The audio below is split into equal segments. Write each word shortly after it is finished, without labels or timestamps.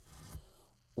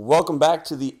Welcome back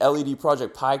to the LED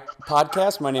Project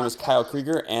podcast. My name is Kyle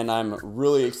Krieger, and I'm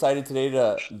really excited today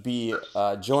to be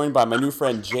joined by my new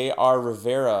friend J.R.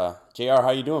 Rivera. J.R., how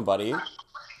you doing, buddy?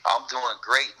 I'm doing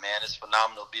great, man. It's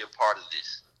phenomenal to be a part of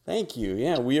this. Thank you.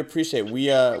 Yeah, we appreciate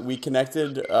it. We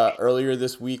connected earlier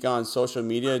this week on social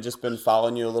media. Just been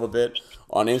following you a little bit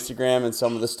on Instagram, and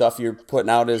some of the stuff you're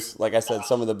putting out is, like I said,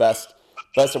 some of the best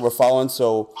that we're following.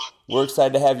 So we're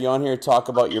excited to have you on here to talk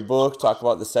about your book, talk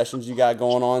about the sessions you got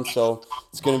going on. So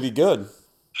it's going to be good.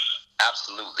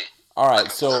 Absolutely. All right,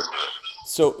 Looking forward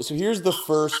so to it. so here's the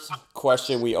first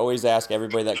question we always ask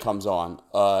everybody that comes on.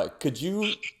 Could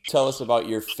you tell us about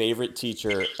your favorite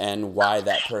teacher and why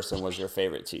that person was your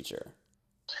favorite teacher?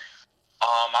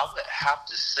 I would have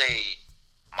to say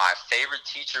my favorite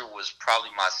teacher was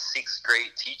probably my sixth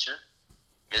grade teacher,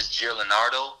 Miss Jill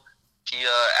Leonardo. She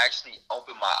actually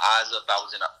opened my eyes up. I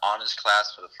was in an honors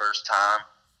class for the first time,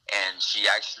 and she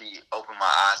actually opened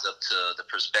my eyes up to the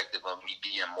perspective of me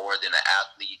being more than an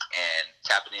athlete and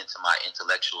tapping into my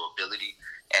intellectual ability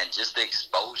and just the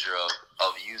exposure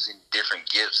of using different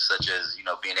gifts, such as,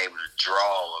 being able to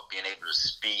draw or being able to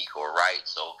speak or write.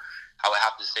 So I would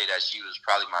have to say that she was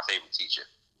probably my favorite teacher.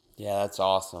 Yeah, that's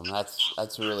awesome.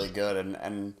 That's really good.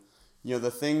 And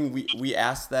the thing we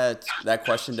ask that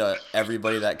question to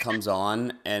everybody that comes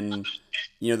on, and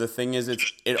the thing is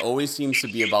it always seems to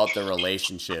be about the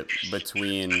relationship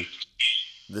between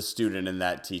the student and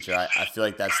that teacher. I feel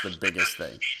like that's the biggest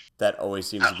thing. That always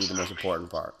seems to be the most important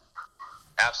part.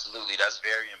 Absolutely, that's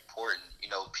very important.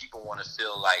 People want to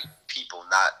feel like people,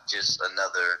 not just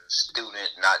another student,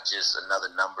 not just another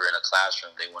number in a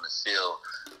classroom. They want to feel,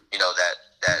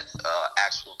 that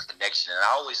actual connection. And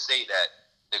I always say that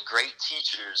the great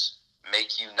teachers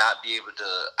make you not be able to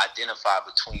identify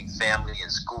between family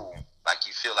and school. Like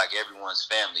you feel like everyone's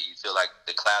family. You feel like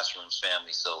the classroom's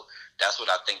family. So that's what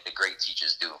I think the great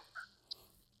teachers do.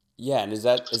 Yeah, and is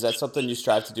that something you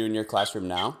strive to do in your classroom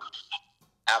now?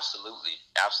 Absolutely,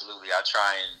 absolutely. I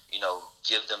try and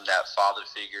give them that father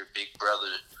figure, big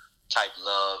brother type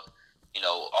love.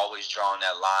 Always drawing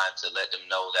that line to let them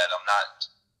know that I'm not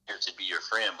here to be your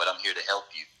friend, but I'm here to help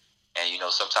you. And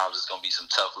sometimes it's gonna be some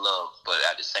tough love, but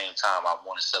at the same time, I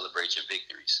want to celebrate your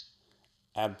victories.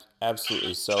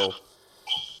 Absolutely. So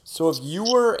if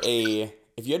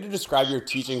you had to describe your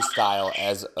teaching style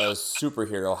as a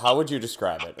superhero, how would you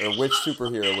describe it, or which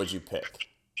superhero would you pick?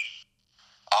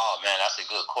 Oh man, that's a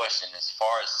good question. As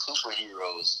far as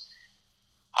superheroes,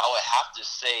 I would have to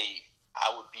say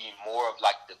I would be more of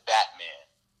like the Batman.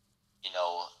 you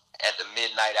know, at the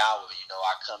midnight hour,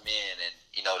 I come in and,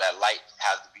 that light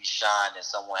has to be shined and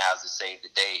someone has to save the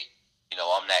day.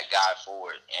 I'm that guy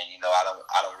for it. And,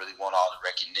 I don't really want all the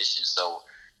recognition. So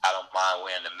I don't mind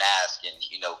wearing the mask and,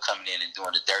 coming in and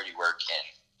doing the dirty work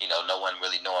and, no one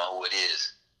really knowing who it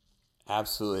is.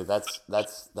 Absolutely.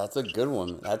 That's a good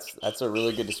one. That's a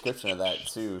really good description of that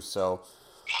too. So,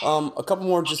 a couple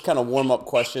more just kind of warm up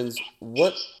questions.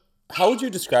 How would you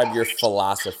describe your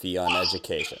philosophy on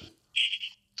education?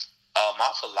 My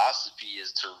philosophy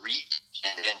is to reach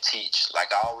and then teach.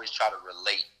 Like I always try to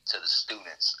relate to the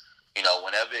students.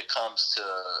 Whenever it comes to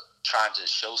trying to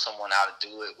show someone how to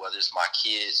do it, whether it's my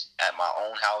kids at my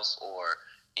own house or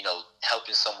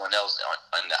helping someone else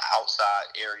on the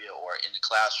outside area or in the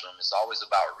classroom, it's always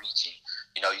about reaching.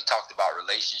 You talked about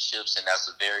relationships, and that's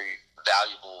a very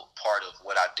valuable part of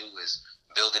what I do is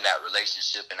building that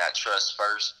relationship and that trust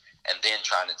first and then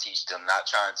trying to teach them, not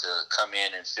trying to come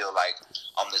in and feel like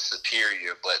I'm the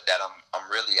superior, but that I'm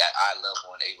really at eye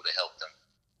level and able to help them.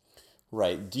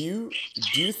 Right. Do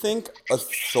you think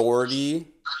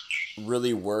authority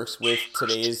really works with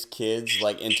today's kids,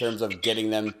 like in terms of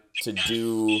getting them to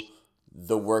do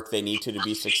the work they need to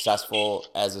be successful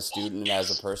as a student and as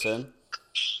a person?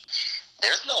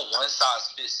 There's no one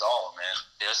size fits all, man.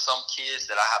 There's some kids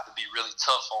that I have to be really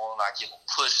tough on. I give them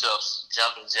push ups,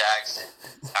 jumping jacks, and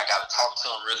I got to talk to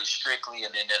them really strictly.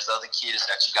 And then there's other kids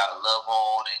that you got to love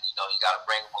on, and you got to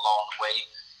bring them along the way.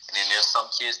 And then there's some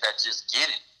kids that just get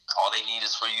it. All they need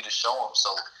is for you to show them.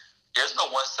 So there's no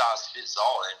one size fits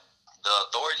all, and the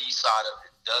authority side of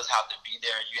it does have to be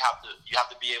there. You have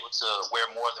to be able to wear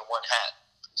more than one hat.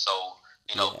 So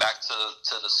Yeah. back to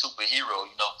the superhero.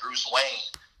 Bruce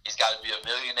Wayne. He's got to be a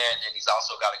millionaire, and he's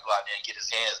also got to go out there and get his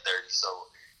hands dirty. So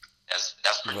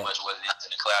that's pretty Right. much what it is in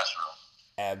the classroom.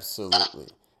 Absolutely.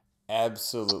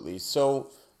 Absolutely.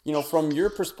 So, from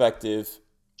your perspective,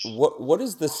 what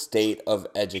is the state of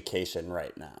education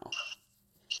right now?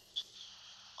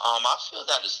 I feel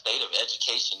that the state of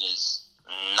education is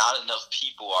not enough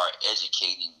people are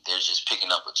educating. They're just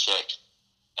picking up a check.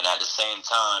 And at the same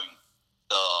time,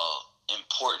 the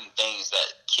important things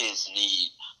that kids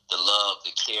need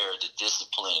the care, the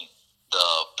discipline,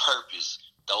 the purpose,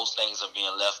 those things are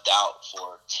being left out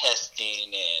for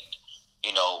testing and,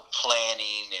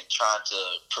 planning and trying to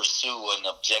pursue an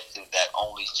objective that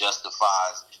only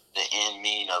justifies the end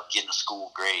mean of getting a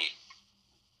school grade.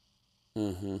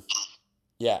 Mm-hmm.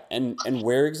 Yeah, and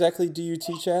where exactly do you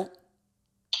teach at?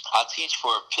 I teach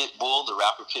for Pitbull, the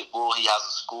rapper Pitbull. He has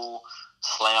a school,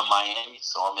 Slam Miami,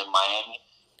 so I'm in Miami.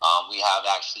 We have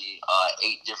actually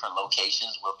 8 different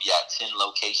locations. We'll be at 10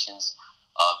 locations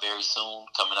very soon,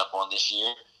 coming up on this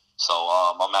year. So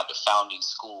I'm at the founding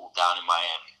school down in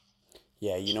Miami.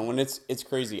 Yeah, when it's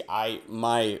crazy.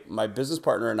 My business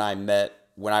partner and I met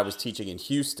when I was teaching in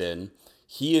Houston.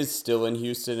 He is still in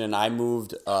Houston, and I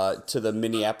moved to the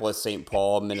Minneapolis, St.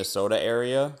 Paul, Minnesota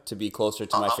area to be closer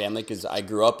to my family because I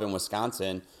grew up in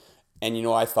Wisconsin. And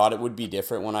I thought it would be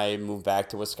different when I moved back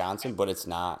to Wisconsin, but it's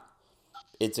not.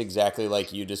 It's exactly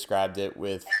like you described it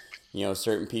with,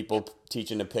 certain people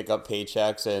teaching to pick up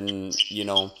paychecks, and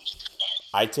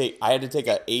I had to take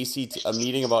a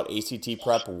meeting about ACT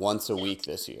prep once a week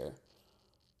this year,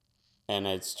 and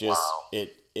it's just Wow.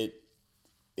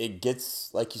 it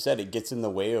gets, like you said, it gets in the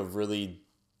way of really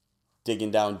digging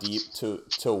down deep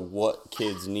to what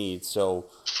kids need. So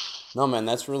no, man,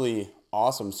 that's really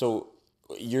awesome. So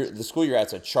the school you're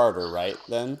at's a charter, right?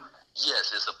 Then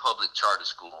Yes, it's a public charter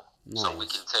school. So we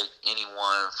can nice. take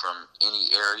anyone from any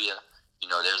area.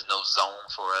 There's no zone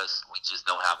for us. We just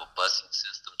don't have a busing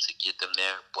system to get them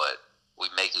there, but we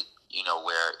make it,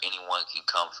 where anyone can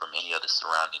come from any other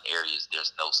surrounding areas.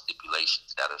 There's no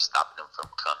stipulations that are stopping them from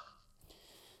coming.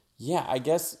 Yeah, I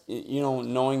guess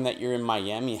knowing that you're in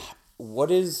Miami,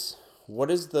 what is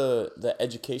the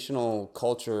educational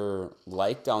culture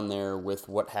like down there with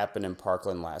what happened in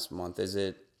Parkland last month? Has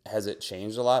it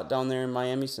changed a lot down there in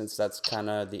Miami since that's kind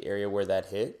of the area where that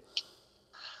hit?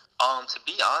 To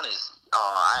be honest,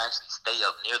 I actually stay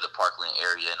up near the Parkland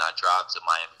area and I drive to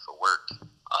Miami for work.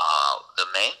 The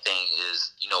main thing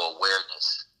is,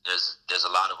 awareness. There's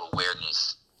a lot of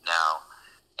awareness now,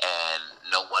 and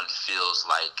no one feels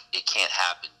like it can't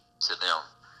happen to them.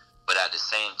 But at the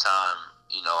same time,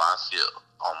 I feel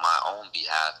on my own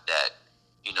behalf that,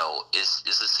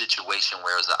 it's a situation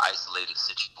where it's an isolated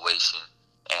situation,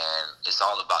 and it's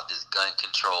all about this gun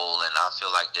control, and I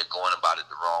feel like they're going about it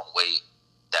the wrong way.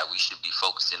 That we should be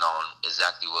focusing on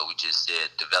exactly what we just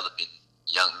said, developing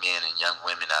young men and young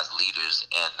women as leaders,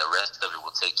 and the rest of it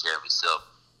will take care of itself.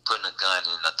 Putting a gun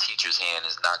in a teacher's hand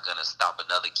is not going to stop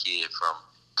another kid from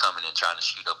coming and trying to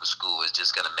shoot up a school. It's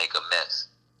just going to make a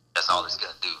mess. That's all it's Yeah.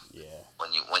 going to do. Yeah.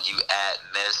 When you add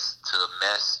mess to a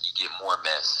mess, you get more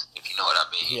mess, if you know what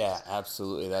I mean. Yeah,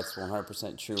 absolutely. That's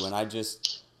 100% true. And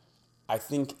I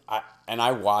think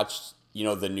I watched,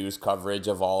 the news coverage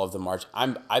of all of the march.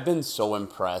 I've been so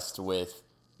impressed with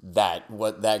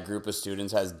what that group of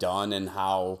students has done, and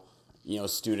how,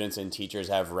 students and teachers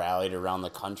have rallied around the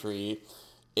country.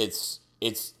 It's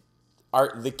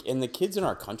and the kids in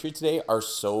our country today are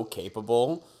so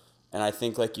capable, and I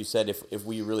think, like you said, if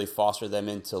we really foster them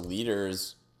into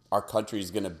leaders, our country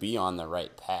is going to be on the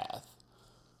right path.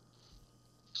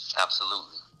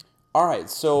 Absolutely. All right,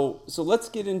 so let's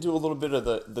get into a little bit of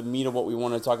the meat of what we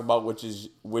want to talk about, which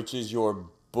is your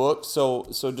book. So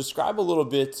describe a little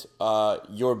bit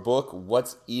your book,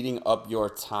 What's Eating Up Your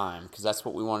Time, because that's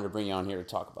what we wanted to bring you on here to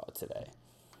talk about today.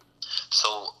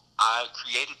 So I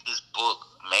created this book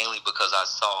mainly because I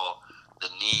saw the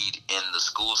need in the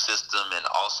school system, and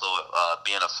also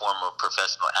being a former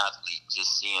professional athlete,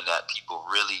 just seeing that people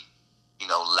really,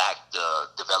 lack the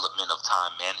development of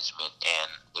time management, and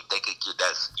if they could get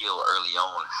that skill early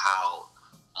on, how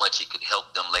much it could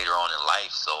help them later on in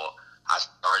life. So I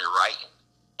started writing,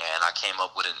 and I came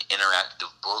up with an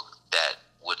interactive book that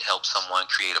would help someone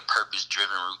create a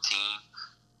purpose-driven routine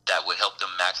that would help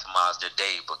them maximize their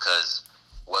day, because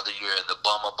whether you're the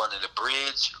bum up under the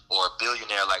bridge or a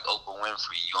billionaire like Oprah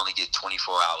Winfrey, you only get 24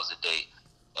 hours a day,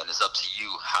 and it's up to you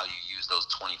how you use those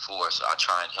 24. So I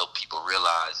try and help people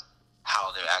realize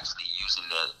how they're actually using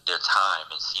their time,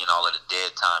 and seeing all of the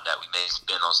dead time that we may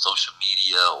spend on social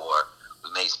media, or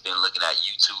we may spend looking at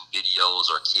YouTube videos,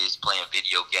 or kids playing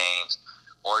video games,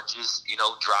 or just,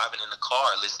 driving in the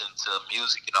car, listening to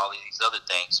music and all of these other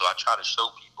things. So I try to show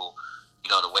people,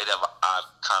 the way that I've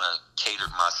kind of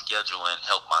catered my schedule and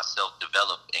helped myself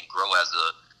develop and grow as a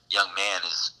young man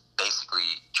is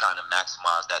basically trying to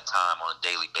maximize that time on a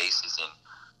daily basis. And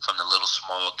from the little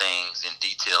small things and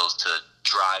details to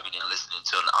driving and listening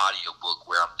to an audiobook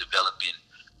where I'm developing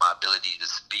my ability to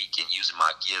speak and using my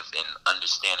gift, and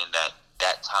understanding that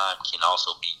that time can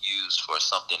also be used for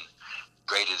something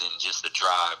greater than just a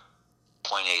drive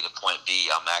point A to point B.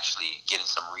 I'm actually getting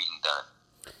some reading done.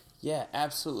 Yeah,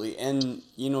 absolutely. And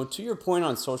to your point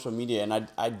on social media, and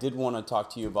I did want to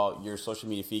talk to you about your social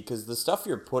media feed because the stuff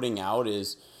you're putting out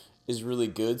is really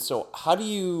good. So how do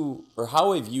you or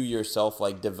how have you yourself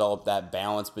like developed that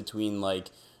balance between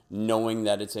like knowing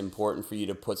that it's important for you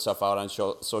to put stuff out on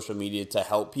social media to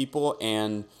help people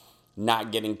and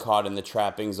not getting caught in the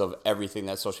trappings of everything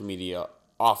that social media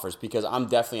offers? Because I'm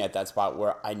definitely at that spot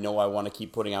where I know I want to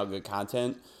keep putting out good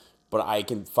content, but I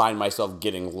can find myself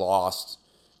getting lost.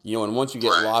 And once you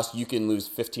get Right. lost, you can lose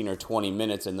 15 or 20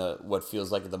 minutes in the what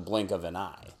feels like the blink of an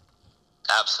eye.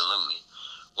 Absolutely.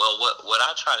 Well, what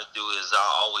I try to do is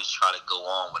I always try to go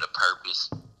on with a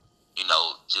purpose.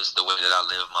 Just the way that I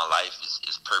live my life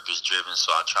is purpose driven.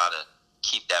 So I try to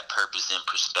keep that purpose in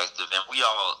perspective. And we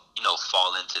all,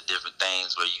 fall into different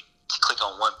things where you click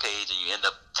on one page and you end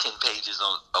up 10 pages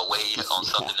away on Yeah.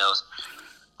 something else.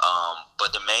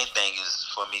 But the main thing is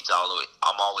for me to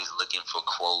I'm always looking for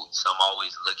quotes. I'm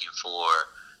always looking for,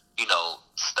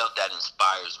 stuff that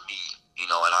inspires me,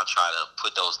 and I try to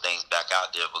put those things back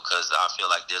out there because I feel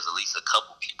like there's at least a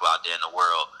couple people out there in the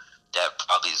world that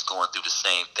probably is going through the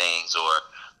same things, or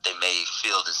they may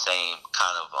feel the same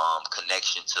kind of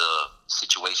connection to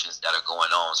situations that are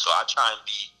going on. So I try and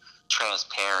be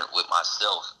transparent with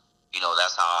myself.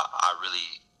 That's how I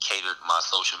really catered my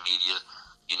social media.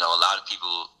 A lot of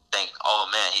people think, oh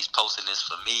man, he's posting this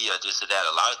for me or this or that.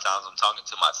 A lot of times I'm talking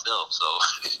to myself. So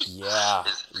Yeah.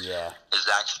 it's, Yeah. it's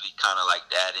actually kind of like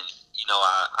that. And,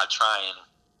 I try and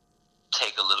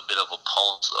take a little bit of a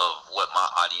pulse of what my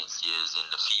audience is and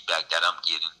the feedback that I'm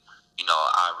getting.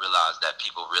 I realize that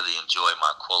people really enjoy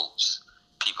my quotes.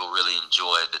 People really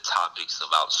enjoy the topics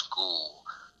about school.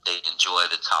 They enjoy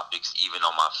the topics even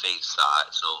on my faith side.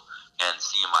 So, and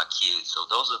seeing my kids. So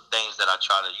those are things that I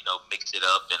try to, mix it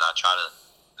up, and I try to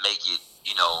make it,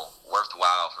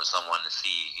 worthwhile for someone to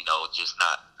see, just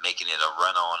not making it a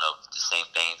run on of the same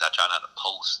things. I try not to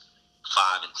post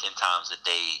 5 and 10 times a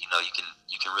day. You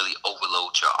can really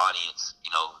overload your audience.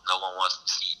 No one wants to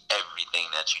see everything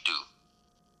that you do.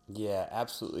 Yeah,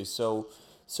 absolutely. So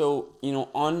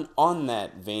on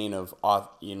that vein of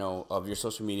of your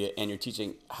social media and your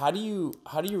teaching, how do you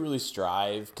really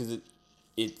strive? Because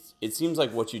it seems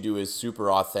like what you do is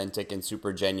super authentic and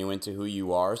super genuine to who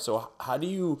you are. So how do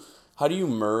you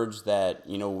merge that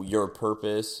your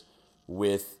purpose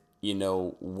with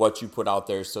what you put out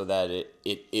there so that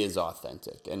it is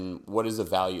authentic, and what is the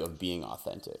value of being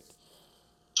authentic?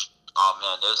 Oh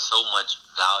man, there's so much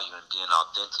value in being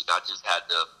authentic. I just had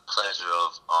the pleasure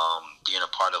of being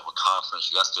a part of a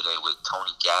conference yesterday with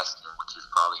Tony Gaskin, which is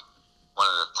probably one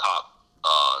of the top,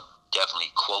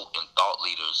 definitely quote and thought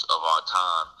leaders of our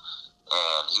time.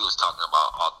 And he was talking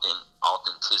about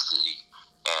authenticity,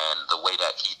 and the way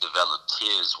that he developed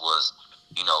his was,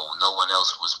 no one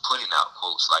else was putting out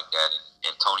quotes like that.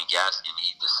 And Tony Gaskin,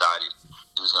 he decided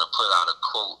he was going to put out a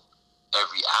quote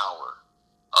every hour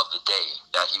of the day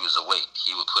that he was awake.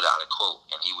 He would put out a quote,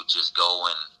 and he would just go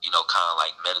and, kind of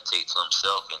like meditate to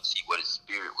himself and see what his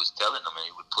spirit was telling him, and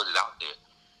he would put it out there.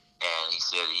 And he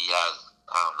said he has,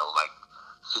 I don't know, like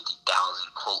 50,000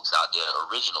 quotes out there,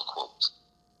 original quotes.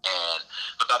 And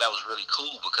I thought that was really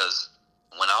cool because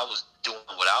when I was doing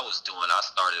what I was doing, I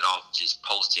started off just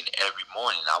posting every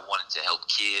morning. I wanted to help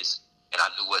kids, and I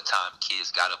knew what time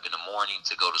kids got up in the morning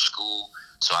to go to school.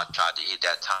 So I tried to hit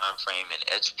that time frame and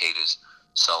educators.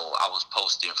 So I was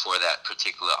posting for that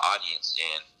particular audience,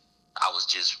 and I was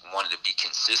just wanted to be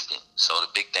consistent. So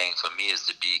the big thing for me is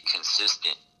to be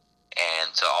consistent and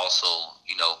to also,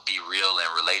 be real and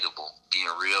relatable.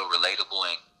 Being real, relatable,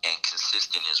 and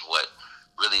consistent is what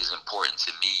really is important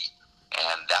to me.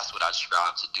 And that's what I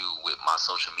strive to do with my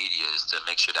social media, is to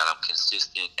make sure that I'm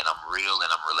consistent and I'm real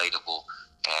and I'm relatable,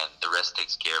 and the rest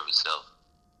takes care of itself.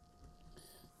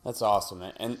 That's awesome,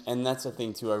 and that's the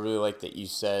thing too. I really like that you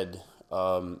said,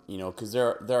 because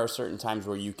there are certain times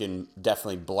where you can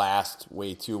definitely blast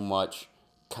way too much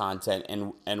content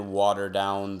and water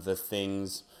down the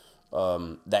things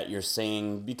that you're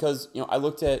saying. Because I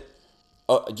looked at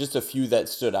just a few that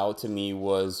stood out to me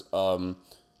was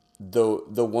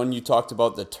the one you talked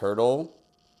about, the turtle,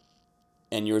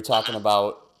 and you were talking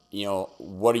about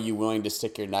what are you willing to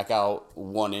stick your neck out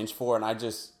 1 inch for, and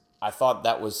I thought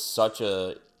that was such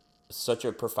a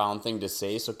profound thing to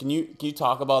say. So can you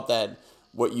talk about that?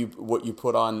 What you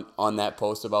put on that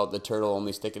post about the turtle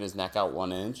only sticking his neck out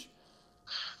 1 inch?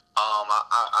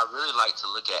 I really like to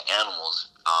look at animals.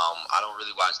 I don't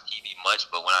really watch TV much,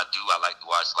 but when I do, I like to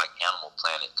watch like Animal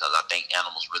Planet because I think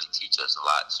animals really teach us a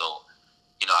lot. So,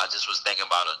 I just was thinking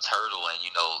about a turtle and,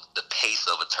 the pace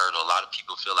of a turtle. A lot of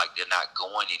people feel like they're not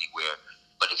going anywhere.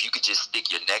 But if you could just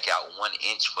stick your neck out 1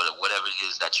 inch for whatever it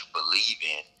is that you believe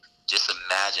in, just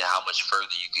imagine how much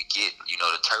further you could get. You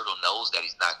know, the turtle knows that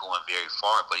he's not going very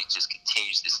far, but he just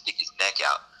continues to stick his neck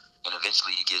out, and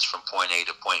eventually he gets from point A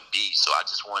to point B. So I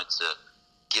just wanted to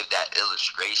give that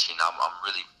illustration. I'm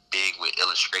really big with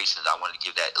illustrations. I wanted to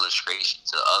give that illustration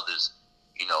to others.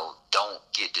 You know, don't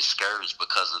get discouraged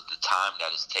because of the time that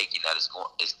it's taking. That it's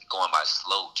going by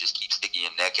slow. Just keep sticking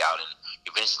your neck out, and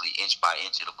eventually, inch by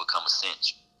inch, it'll become a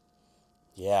cinch.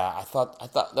 Yeah, I thought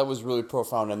that was really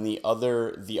profound. And the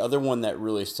other one that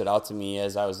really stood out to me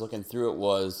as I was looking through it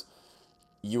was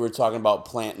you were talking about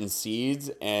planting seeds,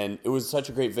 and it was such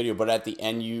a great video. But at the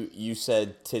end, you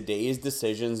said today's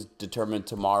decisions determine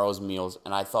tomorrow's meals,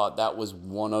 and I thought that was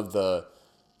one of the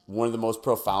most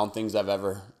profound things I've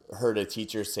ever heard a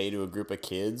teacher say to a group of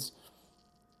kids.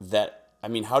 That I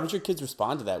mean, how did your kids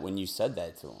respond to that when you said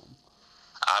that to them?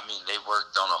 I mean, they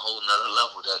worked on a whole nother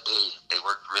level that day. They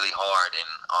worked really hard, and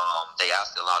they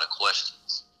asked a lot of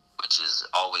questions, which is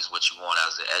always what you want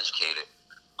as an educator.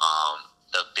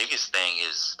 The biggest thing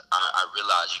is I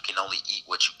realized you can only eat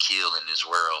what you kill in this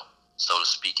world, so to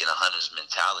speak, in a hunter's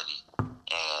mentality.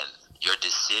 And your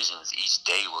decisions each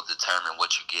day will determine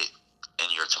what you get in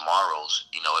your tomorrows.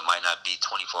 You know, it might not be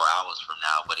 24 hours from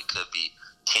now, but it could be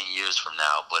 10 years from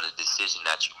now. But a decision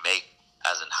that you make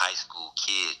as a high school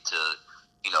kid to,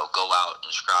 you know, go out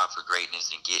and strive for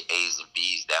greatness and get A's and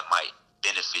B's, that might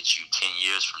benefit you 10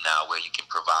 years from now, where you can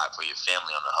provide for your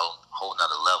family on a whole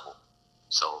nother level.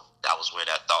 So that was where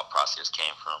that thought process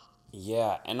came from.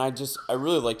 Yeah, and I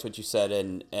really liked what you said,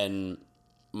 and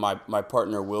my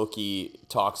partner Wilkie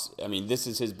talks. I mean, this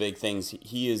is his big things.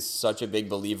 He is such a big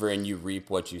believer in you reap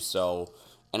what you sow,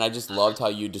 and I just loved how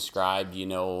you described,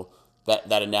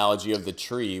 that analogy of the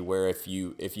tree, where if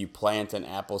you plant an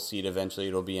apple seed, eventually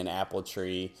it'll be an apple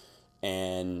tree,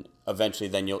 and eventually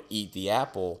then you'll eat the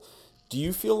apple. Do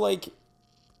you feel like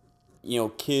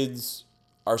kids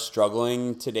are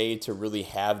struggling today to really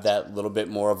have that little bit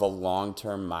more of a long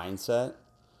term mindset?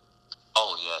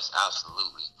 Oh yes,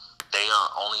 absolutely. They are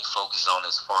only focused on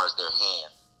as far as their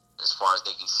hand, as far as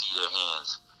they can see their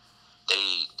hands.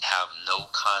 They have no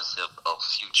concept of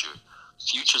future.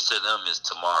 Future to them is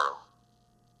tomorrow.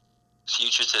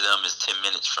 Future to them is 10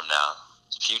 minutes from now.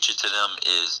 Future to them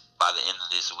is by the end of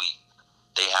this week.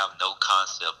 They have no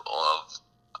concept of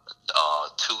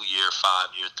 2 year, 5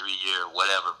 year, 3 year,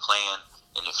 whatever plan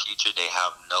in the future. They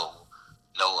have no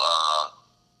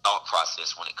thought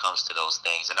process when it comes to those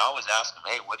things. And I always ask them,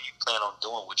 hey, what do you plan on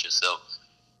doing with yourself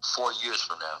 4 years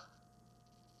from now?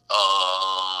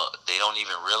 They don't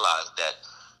even realize that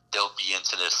they'll be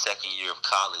into their second year of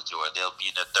college, or they'll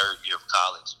be in their third year of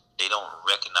college. They don't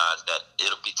recognize that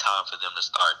it'll be time for them to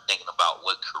start thinking about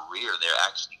what career they're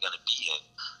actually going to be in.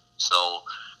 So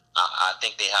I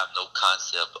think they have no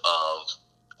concept of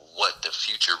what the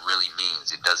future really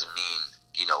means. It doesn't mean,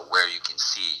 where you can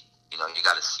see. You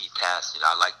got to see past it.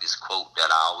 I like this quote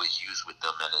that I always use with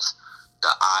them, and it's the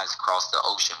eyes cross the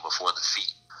ocean before the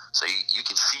feet. So you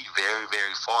can see very,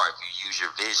 very far if you use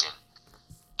your vision,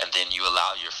 and then you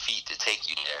allow your feet to take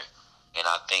you there. And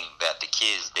I think that the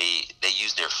kids, they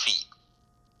use their feet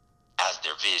as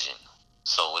their vision.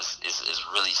 So it's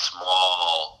really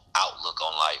small outlook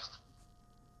on life.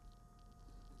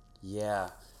 Yeah.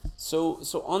 So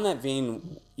on that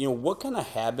vein, what kind of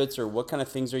habits or what kind of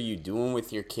things are you doing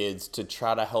with your kids to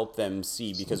try to help them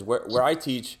see? Because where I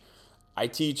teach,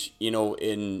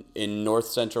 in north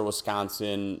central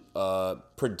Wisconsin,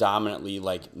 predominantly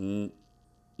like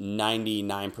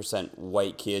 99%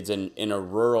 white kids, and in a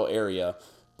rural area.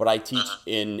 But I teach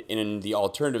in the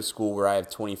alternative school where I have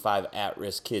 25 at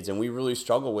risk kids, and we really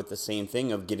struggle with the same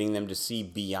thing of getting them to see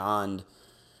beyond,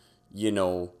 you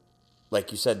know, like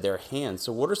you said, their hands.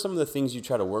 So what are some of the things you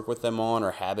try to work with them on,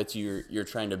 or habits you're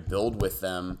trying to build with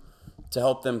them to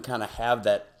help them kind of have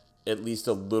that at least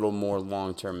a little more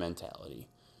long term mentality?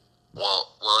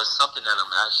 Well, it's something that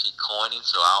I'm actually coining,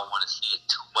 so I don't want to see it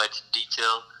too much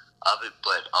detail of it,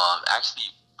 but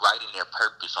actually writing their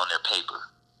purpose on their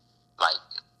paper. Like,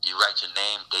 you write your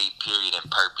name, date, period, and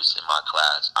purpose in my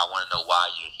class. I want to know why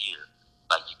you're here.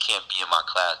 Like, you can't be in my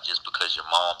class just because your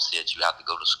mom said you have to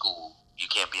go to school. You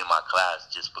can't be in my class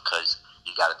just because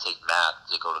you got to take math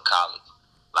to go to college.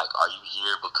 Like, are you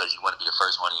here because you want to be the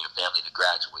first one in your family to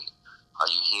graduate? Are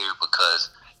you here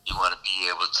because you want to be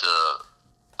able to,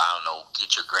 I don't know,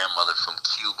 get your grandmother from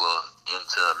Cuba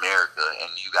into America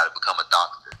and you got to become a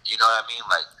doctor? You know what I mean?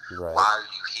 Like, Right. why are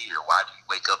you here? Why do you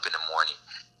wake up in the morning?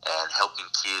 And helping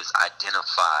kids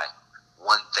identify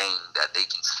one thing that they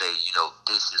can say,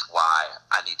 this is why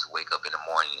I need to wake up in the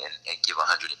morning and give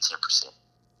 110%.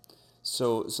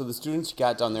 So the students you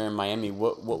got down there in Miami,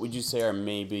 what would you say are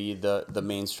maybe the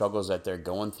main struggles that they're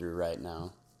going through right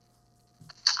now?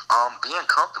 being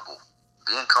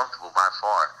comfortable by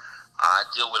far. I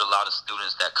deal with a lot of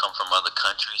students that come from other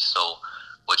countries, so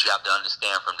what you have to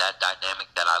understand from that dynamic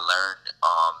that I learned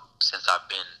since I've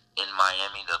been in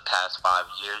Miami the past 5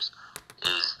 years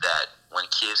is that when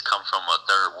kids come from a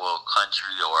third world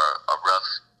country or a rough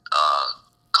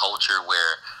culture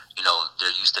where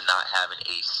they're used to not having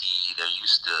AC, they're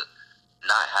used to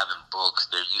not having books,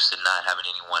 they're used to not having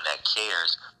anyone that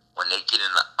cares. When they get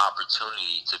an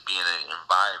opportunity to be in an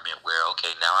environment where,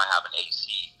 okay, now I have an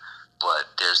AC,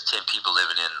 but there's 10 people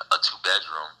living in a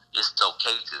two-bedroom, it's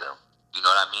okay to them. You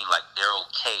know what I mean? Like, they're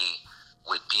okay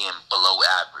with being below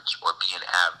average or being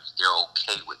average. They're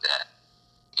okay with that.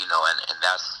 And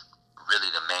that's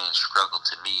really the main struggle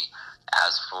to me.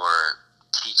 As for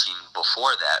teaching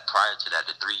before that, prior to that,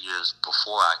 the 3 years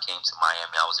before I came to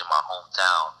Miami, I was in my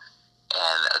hometown,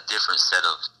 and a different set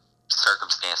of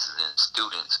circumstances and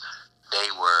students,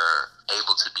 they were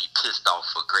able to be pissed off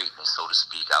for greatness, so to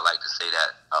speak. I like to say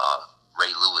that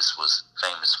Ray Lewis was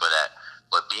famous for that.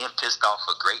 But being pissed off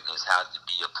for greatness has to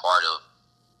be a part of,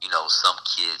 some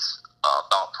kids'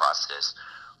 thought process.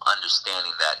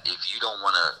 Understanding that if you don't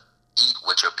want to eat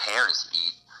what your parents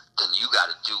eat, then you got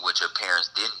to do what your parents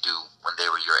didn't do when they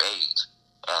were your age.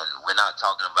 And we're not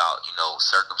talking about,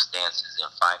 circumstances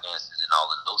and finances and all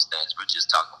of those things. We're just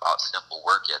talking about simple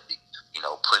work ethic,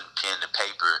 putting pen to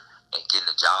paper and getting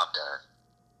the job done.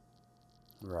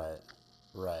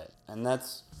 Right. And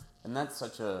that's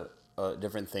such a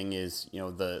different thing is,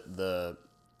 the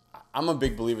I'm a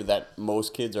big believer that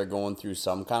most kids are going through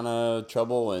some kind of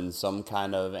trouble and some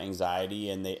kind of anxiety,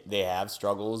 and they have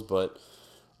struggles, but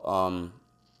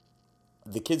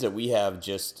the kids that we have,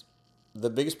 just the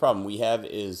biggest problem we have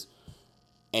is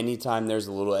anytime there's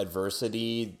a little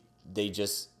adversity, they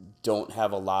just don't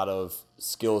have a lot of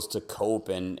skills to cope,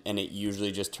 and it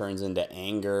usually just turns into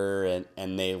anger,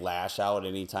 and they lash out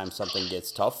anytime something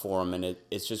gets tough for them, and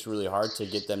it's just really hard to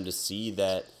get them to see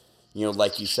that,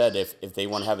 like you said, if they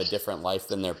want to have a different life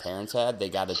than their parents had, they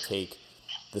got to take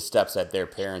the steps that their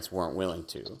parents weren't willing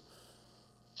to.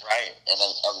 Right, and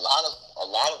a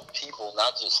lot of people,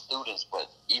 not just students, but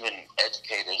even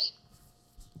educators,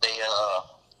 they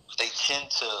they tend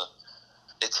to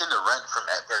run from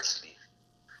adversity,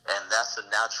 and that's a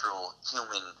natural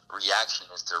human reaction,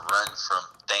 is to run from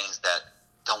things that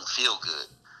don't feel good.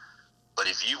 But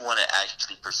if you want to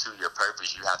actually pursue your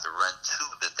purpose, you have to run to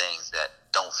the things that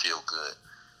don't feel good,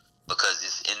 because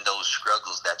it's in those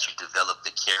struggles that you develop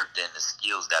the character and the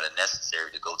skills that are necessary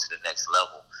to go to the next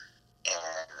level.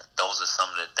 And those are some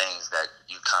of the things that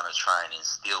you kind of try and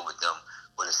instill with them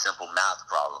with a simple math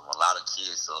problem. A lot of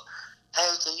kids will, hey,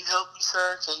 can you help me,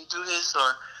 sir? Can you do this? Or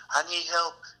I need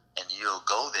help. And you'll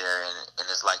go there, and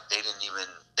it's like they didn't even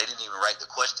write the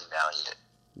question down yet.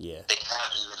 Yeah. They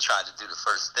haven't even tried to do the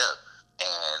first step.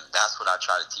 And that's what I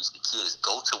try to teach the kids.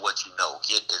 Go to what you know.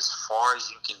 Get as far as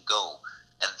you can go,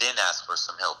 and then ask for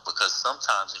some help. Because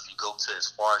sometimes if you go to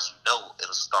as far as you know,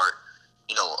 it'll start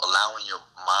allowing your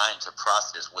mind to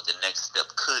process what the next step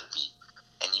could be,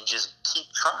 and you just keep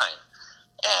trying.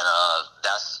 And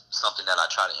that's something that I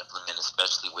try to implement,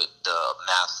 especially with the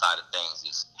math side of things.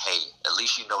 Is, hey, at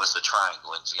least you know it's a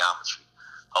triangle in geometry.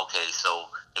 Okay, so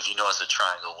if you know it's a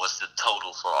triangle, what's the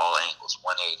total for all angles?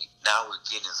 180. Now we're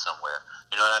getting somewhere.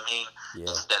 You know what I mean? Yeah.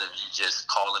 Instead of you just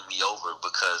calling me over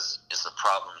because it's a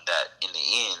problem that in the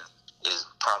end is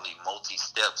probably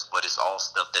multi-steps, but it's all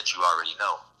stuff that you already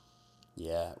know.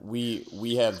 Yeah,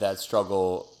 we have that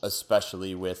struggle,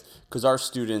 especially with, because our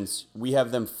students, we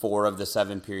have them 4 of the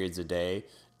 7 periods a day,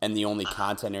 and the only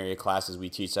content area classes we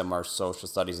teach them are social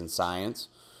studies and science,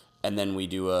 and then we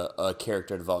do a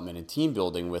character development and team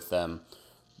building with them.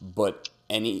 But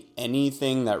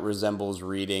anything that resembles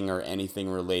reading or anything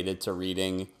related to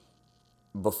reading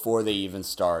before they even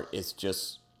start, it's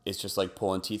just like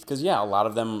pulling teeth. Because yeah, a lot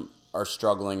of them are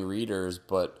struggling readers,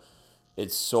 but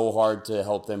it's so hard to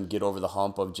help them get over the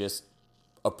hump of just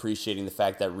appreciating the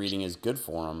fact that reading is good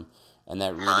for them, and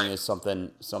that reading is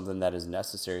something that is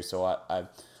necessary. So I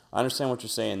understand what you're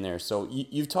saying there. So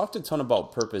you've talked a ton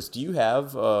about purpose. Do you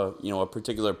have a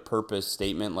particular purpose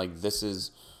statement, like this is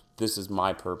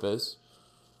my purpose?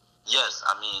 Yes,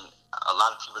 I mean, a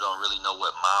lot of people don't really know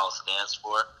what MILES stands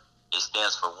for. It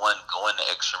stands for, one, going the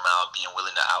extra mile, being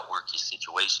willing to outwork your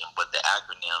situation. But the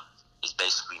acronym is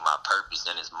basically my purpose,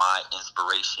 and it's my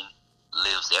inspiration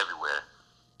lives everywhere.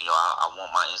 I want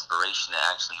my inspiration to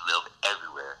actually live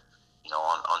everywhere.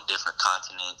 On different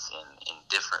continents and in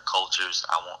different cultures,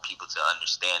 I want people to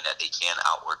understand that they can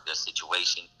outwork their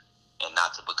situation and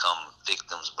not to become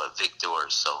victims but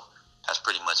victors. So that's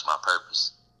pretty much my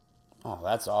purpose. Oh,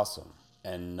 that's awesome.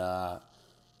 And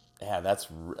Yeah, that's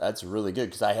really good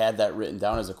because I had that written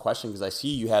down as a question because I see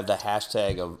you have the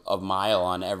hashtag of mile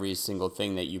on every single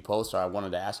thing that you post. So I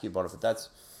wanted to ask you about it, but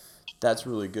that's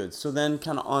really good. So then,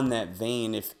 kind of on that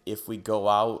vein, if we go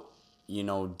out,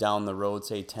 down the road,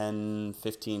 say 10,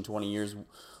 15, 20 years,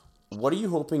 what are you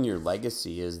hoping your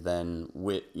legacy is then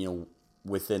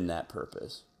within that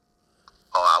purpose?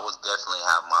 Oh, I would definitely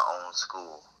have my own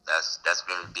school. That's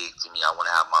very big to me. I want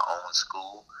to have my own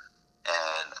school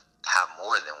and have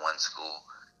more than one school,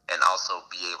 and also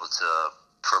be able to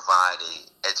provide a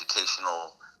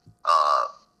educational uh,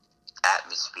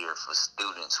 atmosphere for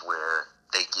students where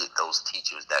they get those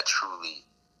teachers that truly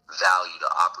value the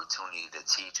opportunity to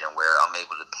teach, and where I'm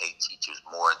able to pay teachers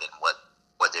more than what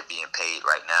they're being paid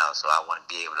right now. So I want to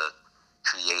be able to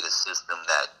create a system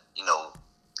that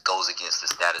goes against the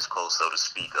status quo, so to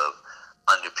speak, of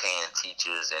underpaying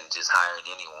teachers and just hiring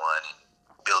anyone and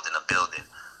building a building.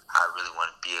 I really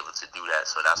want to be able to do that.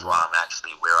 So that's why Right. I'm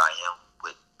actually where I am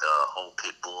with the whole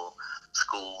Pitbull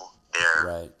school. They're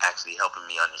Right. actually helping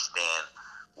me understand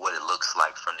what it looks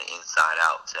like from the inside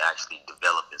out to actually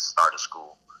develop and start a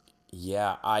school.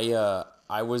 Yeah,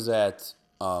 I was at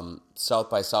South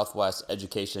by Southwest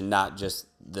Education not just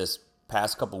this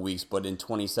past couple weeks, but in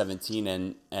 2017,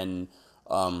 and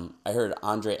I heard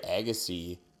Andre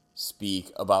Agassi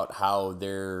speak about how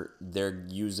they're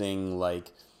using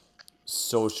like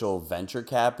social venture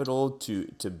capital to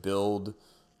build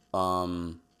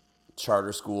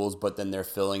charter schools, but then they're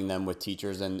filling them with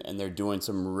teachers, and they're doing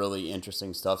some really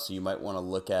interesting stuff. So you might want to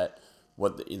look at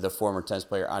what the former tennis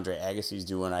player Andre Agassi is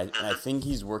doing. I think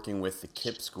he's working with the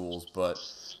KIPP schools, but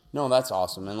no, that's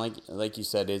awesome. And like you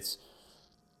said, it's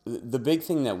the big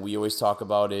thing that we always talk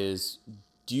about is,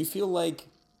 do you feel like,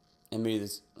 and maybe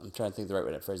this, I'm trying to think the right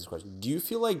way to phrase this question. Do you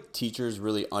feel like teachers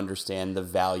really understand the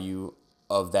value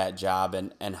of that job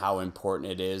and how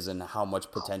important it is and how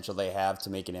much potential they have to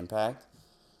make an impact?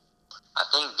 I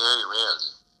think very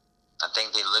rarely. I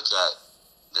think they look at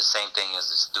the same thing as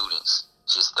the students,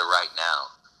 just the right now.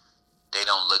 They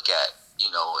don't look at,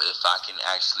 if I can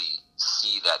actually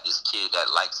see that this kid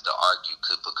that likes to argue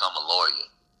could become a lawyer,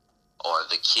 or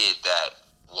the kid that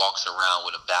walks around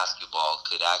with a basketball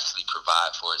could actually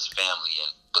provide for his family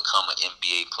and become an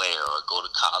NBA player or go to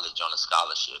college on a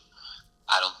scholarship.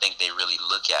 I don't think they really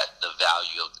look at the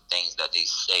value of the things that they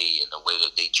say and the way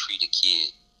that they treat a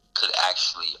kid could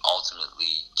actually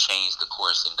ultimately change the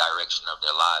course and direction of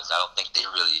their lives. I don't think they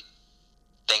really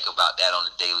think about that on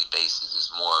a daily basis.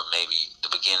 It's more maybe the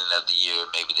beginning of the year,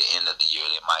 maybe the end of the year,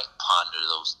 they might ponder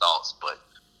those thoughts, but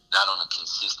not on a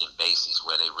consistent basis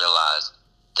where they realize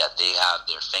that they have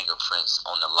their fingerprints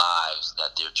on the lives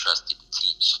that they're trusted to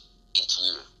teach each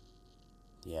year.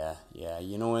 Yeah, yeah.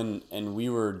 And we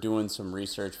were doing some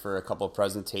research for a couple of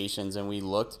presentations, and we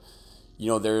looked,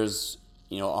 there's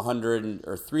 100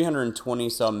 or 320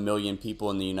 some million people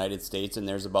in the United States, and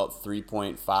there's about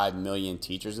 3.5 million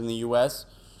teachers in the U.S.,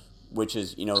 which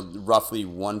is roughly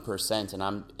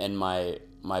 1%. And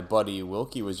my buddy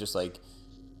Wilkie was just like,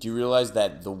 do you realize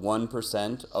that the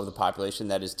 1% of the population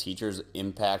that is teachers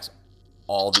impacts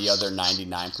all the other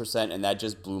 99%? And that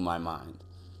just blew my mind.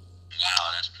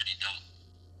 Wow, that's pretty dope.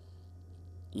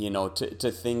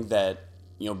 To think that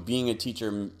being a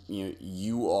teacher,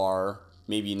 you are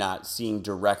maybe not seeing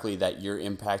directly that you're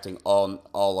impacting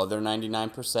all other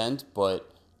 99%,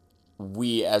 but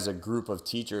we as a group of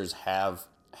teachers have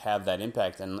that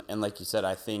impact. And like you said,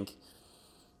 I think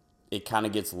it kind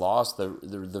of gets lost,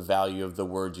 the value of the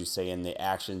words you say and the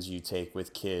actions you take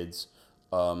with kids,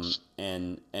 and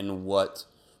what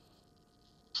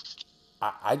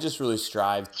I just really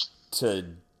strive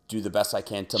to do the best I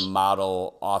can to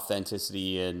model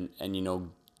authenticity, and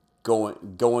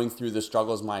going through the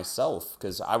struggles myself,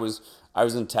 because I was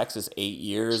in Texas 8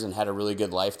 years and had a really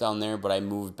good life down there, but I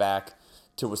moved back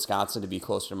to Wisconsin to be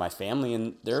closer to my family,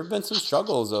 and there have been some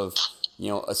struggles of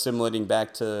assimilating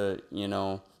back to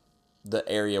the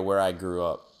area where I grew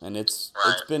up, and it's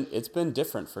it's Right. been it's been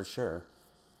different for sure.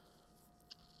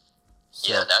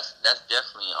 Yeah, So that's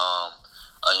definitely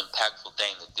an impactful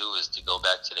thing to do is to go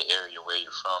back to the area where you're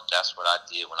from. That's what I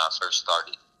did when I first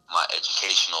started my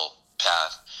educational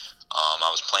path. I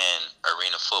was playing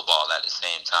arena football at the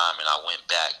same time, and I went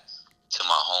back to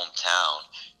my hometown.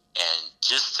 And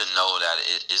just to know that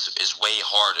it's way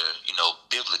harder,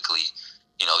 biblically,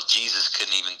 Jesus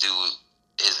couldn't even do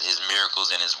his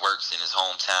miracles and his works in his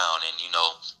hometown, and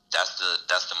that's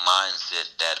the mindset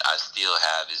that I still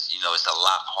have. Is it's a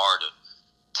lot harder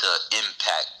to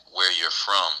impact where you're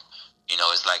from.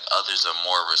 It's like others are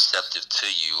more receptive to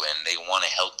you and they want to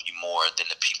help you more than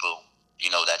the people,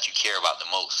 that you care about the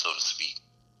most, so to speak.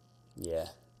 yeah,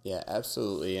 yeah,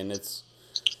 absolutely, and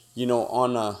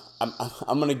On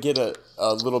I'm gonna get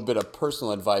a little bit of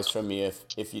personal advice from you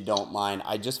if you don't mind.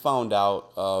 I just found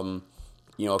out, a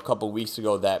couple weeks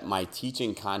ago that my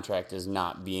teaching contract is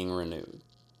not being renewed.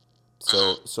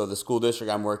 Hmm. So the school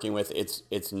district I'm working with,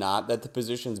 it's not that the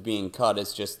position's being cut.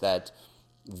 It's just that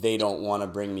they don't want to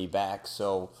bring me back.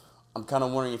 So I'm kind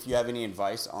of wondering if you have any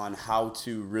advice on how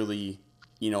to really,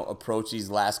 approach these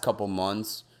last couple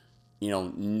months,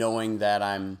 knowing that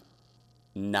I'm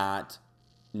not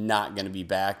not going to be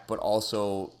back, but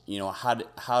also, how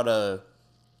to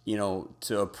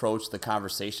to approach the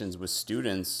conversations with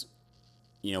students,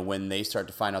 when they start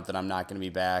to find out that I'm not going to be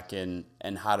back, and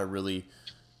how to really,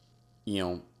 you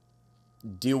know,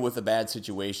 deal with a bad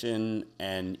situation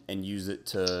and use it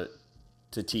to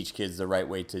teach kids the right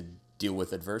way to deal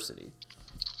with adversity.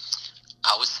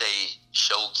 I would say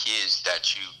show kids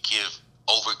that you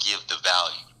overgive the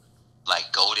value.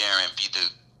 Like go there and be the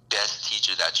best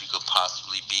teacher that you could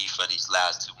possibly be for these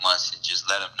last 2 months, and just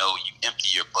let them know you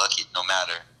empty your bucket no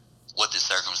matter what the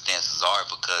circumstances are.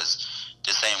 Because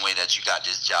the same way that you got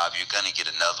this job, you're gonna get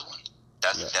another one.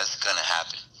 Yeah. That's gonna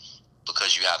happen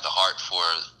because you have the heart for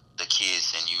the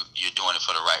kids and you're doing it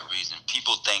for the right reason.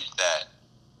 People think that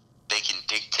they can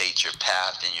dictate your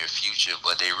path and your future,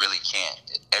 but they really can't.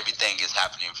 Everything is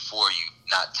happening for you,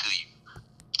 not to you,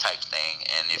 type thing.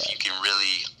 And if you Right. can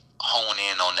really hone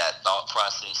in on that thought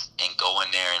process and go in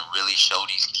there and really show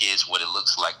these kids what it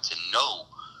looks like to know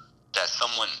that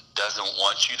someone doesn't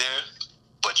want you there,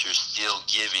 but you're still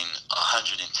giving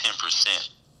 110%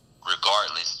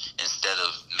 regardless, instead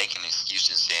of making excuses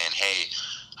and saying, hey,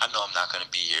 I know I'm not going to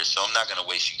be here, so I'm not going to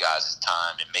waste you guys'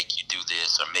 time and make you do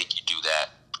this or make you do that.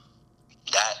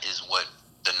 That is what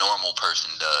the normal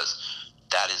person does.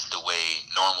 That is the way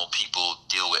normal people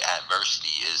deal with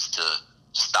adversity, is to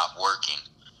stop working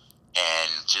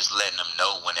and just letting them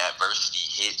know when adversity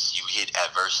hits, you hit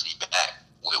adversity back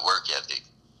with work ethic,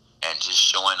 and just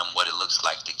showing them what it looks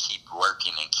like to keep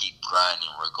working and keep grinding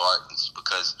regardless.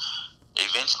 Because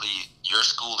eventually your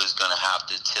school is going to have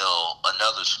to tell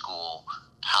another school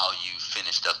how you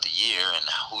finished up the year and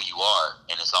who you are,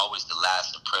 and it's always the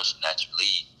last impression that you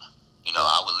leave. Right.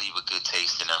 I would leave a good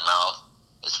taste in their mouth.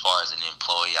 As far as an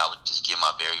employee, I would just give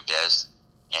my very best,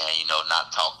 and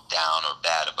not talk down or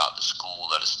bad about the school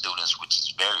or the students, which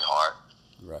is very hard.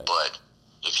 Right. But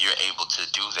if you're able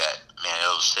to do that, man,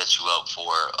 it'll set you up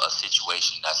for a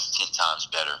situation that's 10 times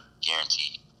better,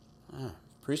 guaranteed.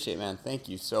 Appreciate it, man. Thank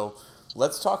you. So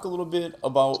let's talk a little bit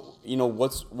about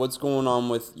what's going on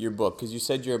with your book, because you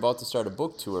said you're about to start a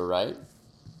book tour, right?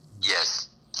 Yes.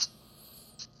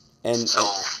 And So,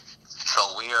 so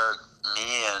we are,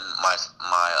 me and my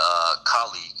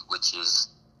colleague, which is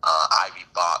Ivy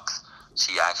Box.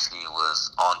 She actually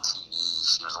was on TV.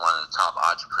 She was one of the top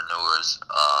entrepreneurs,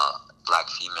 black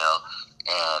female,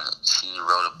 and she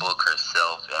wrote a book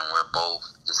herself. And we're both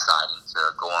deciding to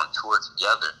go on tour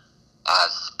together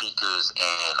as speakers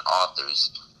and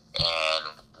authors.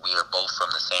 And we are both from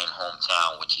the same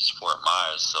hometown, which is Fort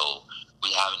Myers. So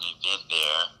we have an event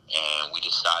there, and we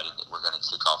decided that we're going to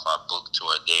kick off our book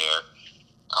tour there,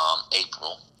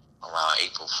 around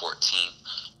April 14th,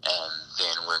 and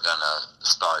then we're going to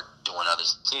start doing other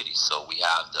cities. So we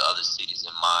have the other cities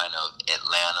in mind of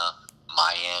Atlanta,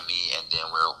 Miami, and then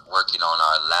we're working on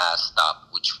our last stop,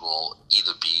 which will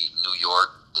either be New York,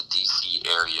 the DC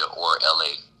area, or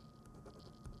LA.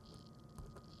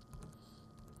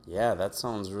 yeah, that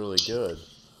sounds really good.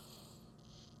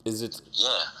 Is it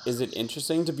Yeah. is it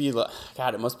interesting to be like,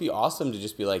 God, it must be awesome to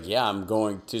just be like, yeah, I'm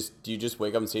going to, do you just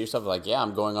wake up and say to yourself like, yeah,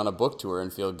 I'm going on a book tour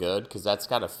and feel good? Because that's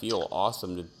got to feel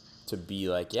awesome to be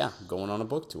like, yeah, I'm going on a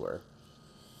book tour.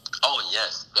 Oh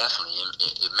yes, definitely.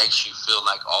 It makes you feel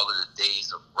like all of the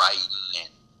days of writing and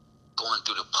going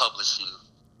through the publishing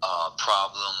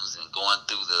problems and going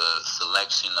through the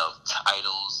selection of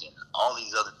titles and all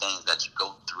these other things that you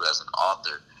go through as an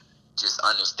author, just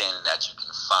understanding that you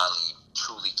can finally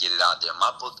truly get it out there.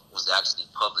 My book was actually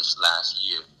published last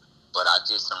year, but I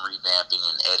did some revamping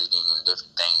and editing and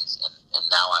different things, and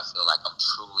now I feel like I'm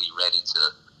truly ready to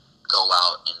go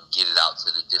out and get it out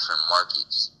to the different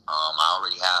markets. I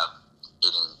already have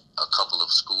it in a couple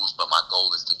of schools, but my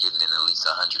goal is to get it in at least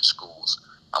 100 schools.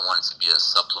 I want it to be a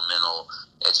supplemental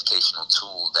educational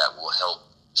tool that will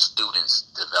help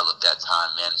students develop that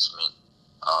time management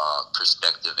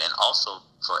perspective, and also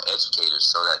for educators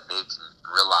so that they can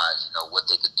realize, what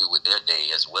they could do with their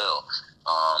day as well.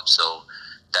 So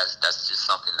that's just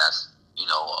something that's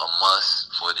a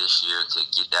must for this year to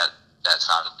get that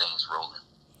side of things rolling.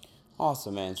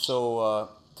 Awesome, man. So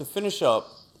to finish up,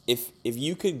 if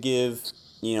you could give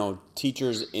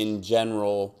teachers in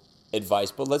general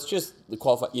advice, but let's just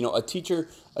qualify. A teacher,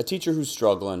 a teacher who's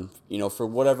struggling, for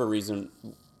whatever reason,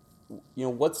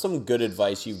 what's some good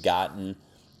advice you've gotten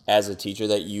as a teacher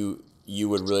that you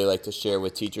would really like to share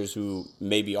with teachers who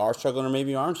maybe are struggling or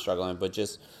maybe aren't struggling, but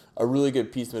just a really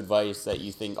good piece of advice that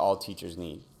you think all teachers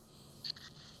need?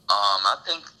 I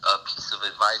think a piece of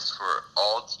advice for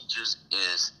all teachers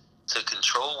is to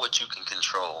control what you can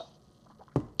control,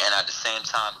 and at the same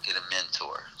time get a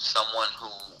mentor, someone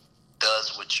who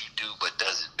does what you do but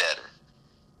does it better.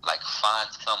 Like, find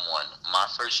someone. My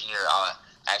first year, I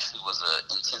actually was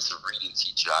an intensive reading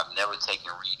teacher. I've never taken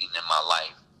reading in my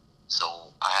life,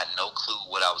 so I had no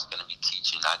clue what I was going to be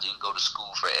teaching. I didn't go to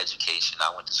school for education.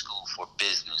 I went to school for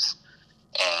business.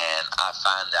 And I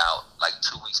find out like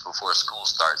 2 weeks before school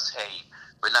starts, hey,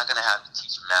 we're not going to have you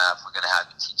teach math. We're going to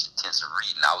have you teach intensive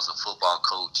reading. I was a football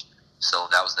coach, so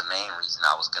that was the main reason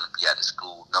I was going to be at the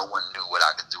school. No one knew what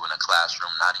I could do in a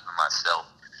classroom, not even myself.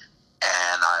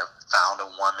 And I found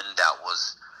a woman that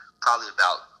was probably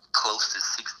about close to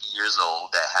 60 years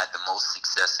old that had the most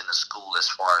success in the school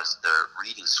as far as the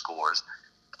reading scores.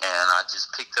 And I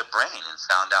just picked her brain and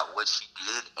found out what she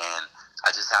did, and I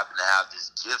just happen to have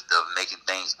this gift of making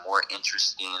things more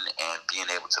interesting and being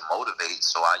able to motivate.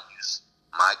 So I use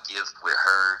my gift with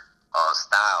her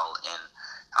style, and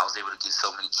I was able to get so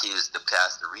many kids to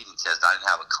pass the reading test. I didn't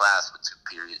have a class for 2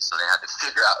 periods, so they had to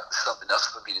figure out something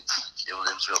else for me to teach.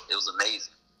 It was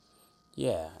amazing.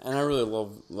 Yeah, and I really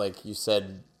love, like you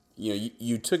said,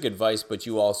 you took advice, but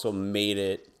you also made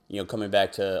it, coming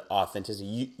back to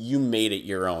authenticity, you made it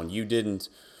your own. You didn't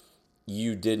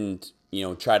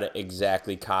try to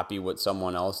exactly copy what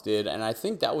someone else did. And I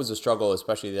think that was a struggle,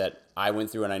 especially that I went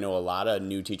through, and I know a lot of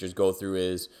new teachers go through,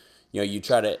 is you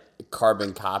try to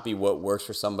carbon copy what works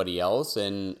for somebody else,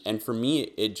 and for me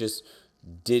it just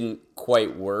didn't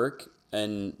quite work.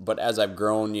 And but as I've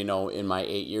grown, in my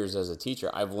 8 years as a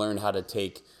teacher, I've learned how to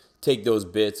take those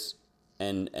bits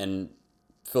and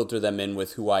filter them in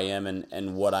with who I am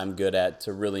and what I'm good at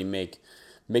to really make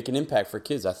an impact for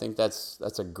kids. I think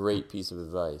that's a great piece of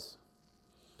advice.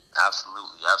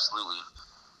 Absolutely, absolutely.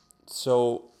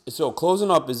 So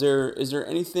closing up, is there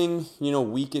anything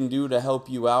we can do to help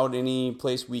you out? Any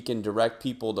place we can direct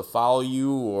people to follow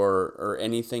you, or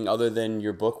anything other than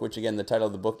your book? Which again, the title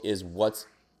of the book is "What's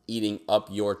Eating Up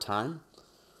Your Time."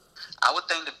 I would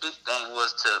think the big thing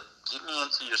was to get me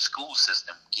into your school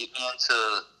system, get me into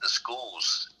the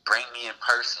schools, bring me in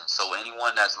person. So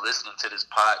anyone that's listening to this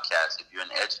podcast, if you're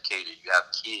an educator, you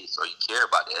have kids, or you care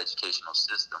about the educational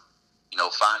system,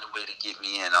 find a way to get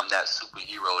me in. I'm that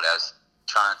superhero that's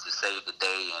trying to save the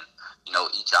day, and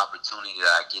each opportunity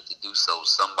that I get to do so,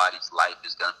 somebody's life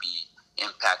is going to be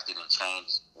impacted and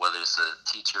changed, whether it's a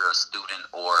teacher, a student,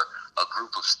 or a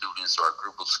group of students or a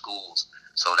group of schools.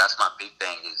 So that's my big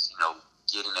thing is,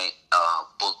 getting a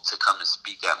book to come and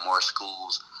speak at more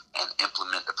schools and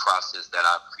implement the process that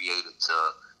I've created to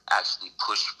actually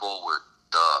push forward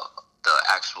the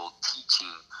actual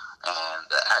teaching and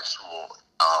the actual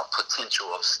potential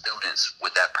of students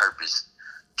with that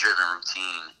purpose-driven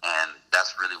routine. And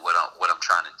that's really what I'm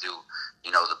trying to do.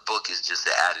 The book is just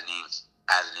an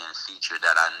added-in feature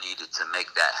that I needed to make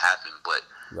that happen. But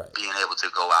Right. being able to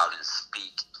go out and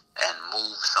speak and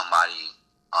move somebody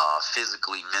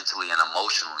physically, mentally, and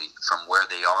emotionally from where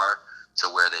they are to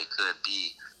where they could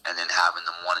be, and then having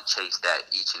them want to chase that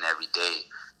each and every day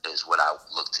is what I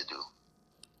look to do.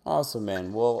 Awesome,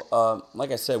 man. Well,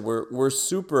 like I said, we're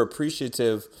super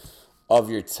appreciative of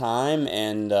your time,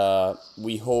 and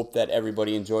we hope that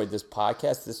everybody enjoyed this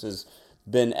podcast. This has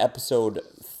been episode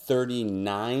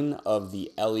 39 of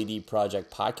the LED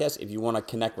Project podcast. If you want to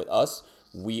connect with us,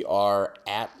 we are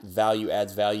at Value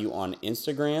Adds Value on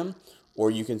Instagram, or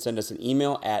you can send us an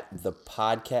email at the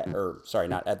podcast, or sorry,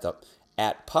 not at the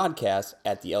at podcast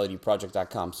at the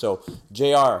ledproject.com. So,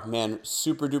 JR, man,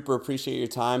 super duper appreciate your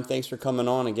time. Thanks for coming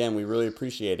on again. We really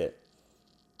appreciate it.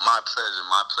 My pleasure,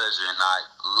 my pleasure. And I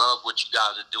love what you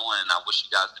guys are doing, and I wish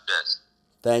you guys the best.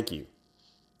 Thank you.